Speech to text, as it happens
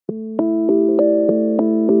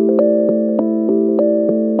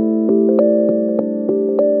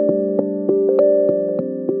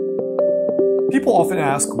People often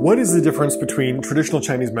ask, what is the difference between traditional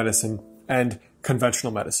Chinese medicine and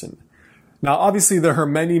conventional medicine? Now, obviously, there are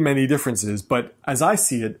many, many differences, but as I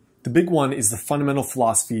see it, the big one is the fundamental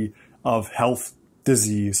philosophy of health,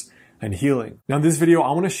 disease, and healing. Now, in this video, I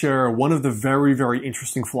want to share one of the very, very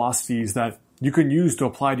interesting philosophies that you can use to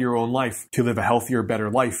apply to your own life to live a healthier, better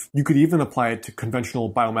life. You could even apply it to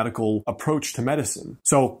conventional biomedical approach to medicine.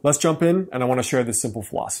 So let's jump in, and I want to share this simple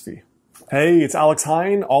philosophy. Hey, it's Alex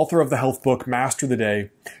Hine, author of the health book, Master the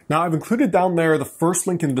Day. Now, I've included down there, the first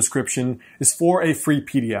link in the description is for a free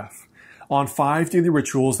PDF on 5 daily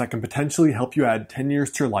rituals that can potentially help you add 10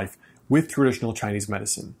 years to your life with traditional Chinese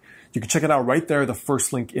medicine. You can check it out right there, the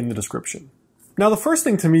first link in the description. Now, the first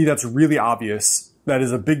thing to me that's really obvious, that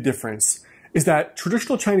is a big difference, is that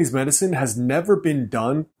traditional Chinese medicine has never been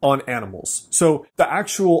done on animals. So the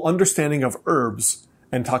actual understanding of herbs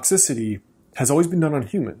and toxicity has always been done on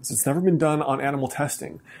humans. It's never been done on animal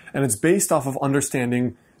testing. And it's based off of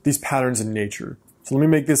understanding these patterns in nature. So let me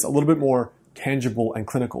make this a little bit more tangible and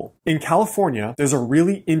clinical. In California, there's a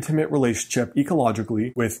really intimate relationship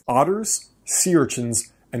ecologically with otters, sea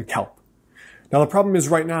urchins, and kelp. Now the problem is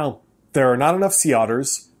right now, there are not enough sea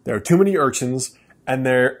otters, there are too many urchins, and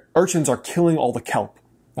their urchins are killing all the kelp.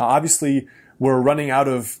 Now obviously, we're running out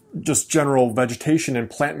of just general vegetation and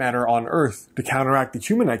plant matter on Earth to counteract the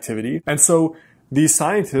human activity. And so these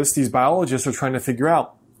scientists, these biologists are trying to figure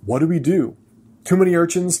out, what do we do? Too many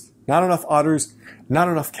urchins, not enough otters, not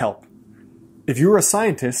enough kelp. If you were a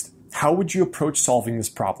scientist, how would you approach solving this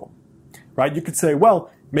problem? Right? You could say,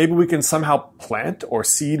 well, maybe we can somehow plant or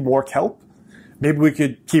seed more kelp. Maybe we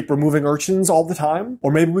could keep removing urchins all the time,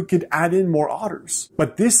 or maybe we could add in more otters.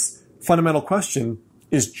 But this fundamental question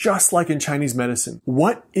is just like in Chinese medicine.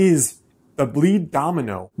 What is the lead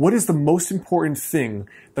domino? What is the most important thing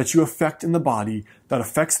that you affect in the body that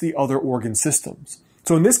affects the other organ systems?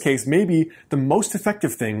 So in this case, maybe the most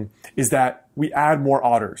effective thing is that we add more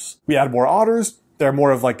otters. We add more otters. They're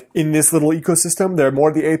more of like, in this little ecosystem, they're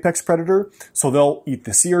more the apex predator. So they'll eat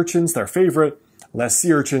the sea urchins, their favorite. Less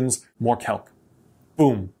sea urchins, more kelp.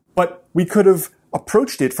 Boom. But we could have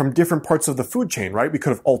approached it from different parts of the food chain, right? We could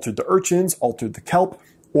have altered the urchins, altered the kelp,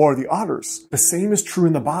 or the otters. The same is true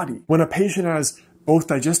in the body. When a patient has both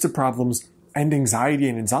digestive problems and anxiety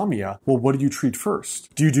and insomnia, well, what do you treat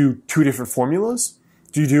first? Do you do 2 different formulas?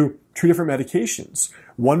 Do you do 2 different medications?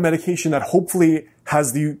 One medication that hopefully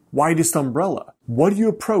has the widest umbrella. What do you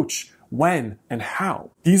approach? When and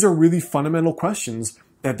how? These are really fundamental questions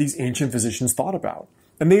that these ancient physicians thought about.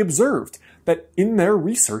 And they observed that in their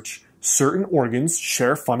research, certain organs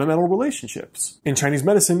share fundamental relationships. In Chinese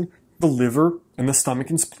medicine, the liver and the stomach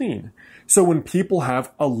and spleen. So when people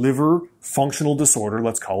have a liver functional disorder,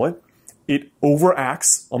 let's call it, it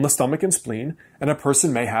overacts on the stomach and spleen, and a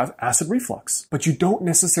person may have acid reflux. But you don't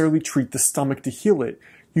necessarily treat the stomach to heal it.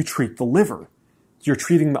 You treat the liver. You're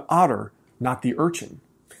treating the otter, not the urchin.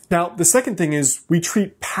 Now, the second thing is we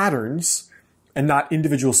treat patterns and not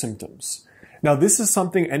individual symptoms. Now, this is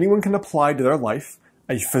something anyone can apply to their life.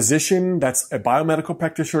 A physician that's a biomedical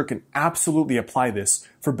practitioner can absolutely apply this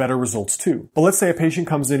for better results too. But let's say a patient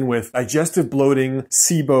comes in with digestive bloating,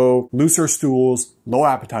 SIBO, looser stools, low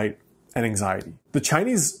appetite, and anxiety. The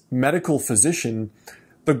Chinese medical physician,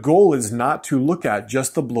 the goal is not to look at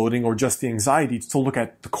just the bloating or just the anxiety, it's to look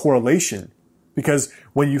at the correlation. Because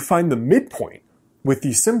when you find the midpoint with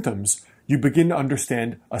these symptoms, you begin to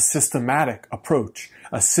understand a systematic approach,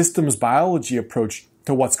 a systems biology approach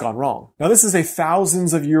to what's gone wrong. Now, this is a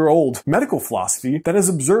thousands of year old medical philosophy that is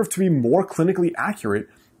observed to be more clinically accurate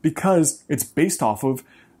because it's based off of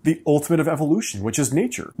the ultimate of evolution, which is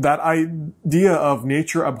nature. That idea of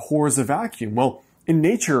nature abhors a vacuum. Well, in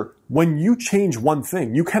nature, when you change one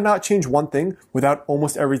thing, you cannot change one thing without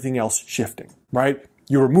almost everything else shifting, right?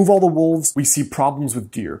 You remove all the wolves, we see problems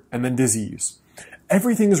with deer and then disease.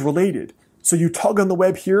 Everything is related. So you tug on the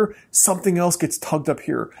web here, something else gets tugged up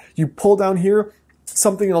here. You pull down here,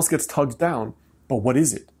 something else gets tugged down. But what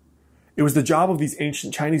is it? It was the job of these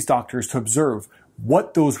ancient Chinese doctors to observe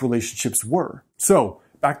what those relationships were. So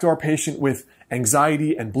back to our patient with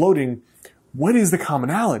anxiety and bloating, what is the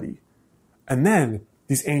commonality? And then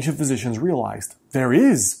these ancient physicians realized there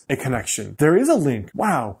is a connection. There is a link.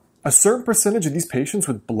 Wow. A certain percentage of these patients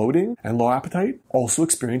with bloating and low appetite also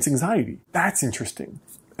experience anxiety. That's interesting.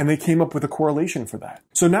 And they came up with a correlation for that.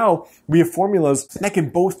 So now we have formulas that can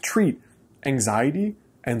both treat anxiety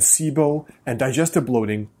and SIBO and digestive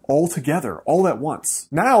bloating all together, all at once.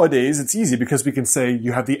 Nowadays, it's easy because we can say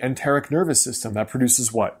you have the enteric nervous system that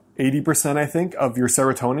produces what? 80%, I think, of your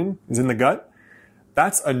serotonin is in the gut.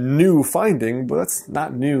 That's a new finding, but that's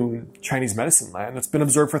not new in Chinese medicine land. It's been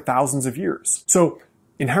observed for thousands of years. So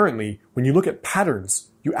inherently, when you look at patterns,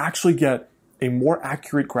 you actually get a more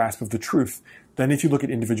accurate grasp of the truth than if you look at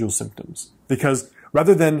individual symptoms. Because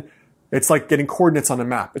rather than, it's like getting coordinates on a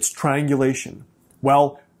map, it's triangulation.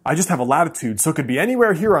 Well, I just have a latitude, so it could be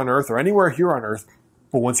anywhere here on Earth or anywhere here on Earth.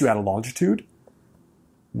 But once you add a longitude,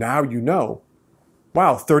 now you know,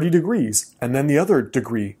 wow, 30 degrees, and then the other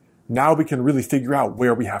degree. Now we can really figure out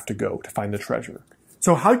where we have to go to find the treasure.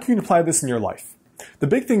 So how can you apply this in your life? The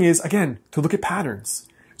big thing is, again, to look at patterns.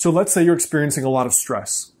 So let's say you're experiencing a lot of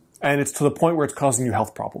stress, and it's to the point where it's causing you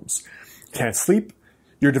health problems. You can't sleep,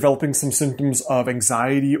 you're developing some symptoms of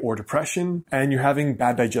anxiety or depression, and you're having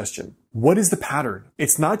bad digestion. What is the pattern?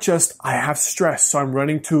 It's not just, I have stress, so I'm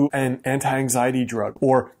running to an anti-anxiety drug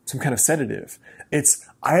or some kind of sedative. It's,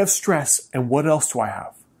 I have stress, and what else do I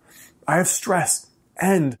have? I have stress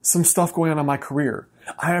and some stuff going on in my career.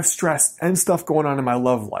 I have stress and stuff going on in my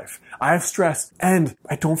love life. I have stress and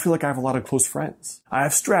I don't feel like I have a lot of close friends. I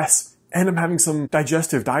have stress and I'm having some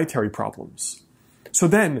dietary problems. So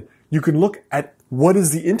then you can look at what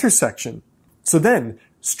is the intersection. So then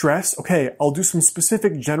stress, okay, I'll do some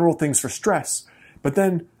specific general things for stress, but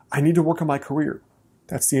then I need to work on my career.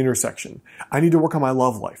 That's the intersection. I need to work on my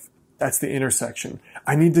love life. That's the intersection.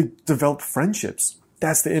 I need to develop friendships.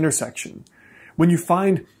 That's the intersection. When you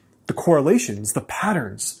find the correlations, the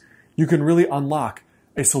patterns, you can really unlock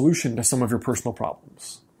a solution to some of your personal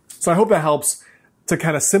problems. So I hope that helps to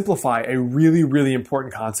kind of simplify a really, really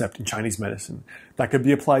important concept in Chinese medicine that could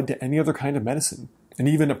be applied to any other kind of medicine and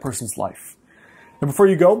even a person's life. And before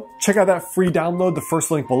you go, check out that free download, the first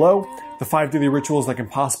link below, the 5 daily rituals that can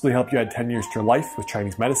possibly help you add 10 years to your life with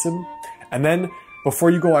Chinese medicine. And then before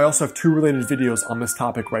you go, I also have 2 related videos on this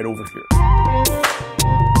topic right over here.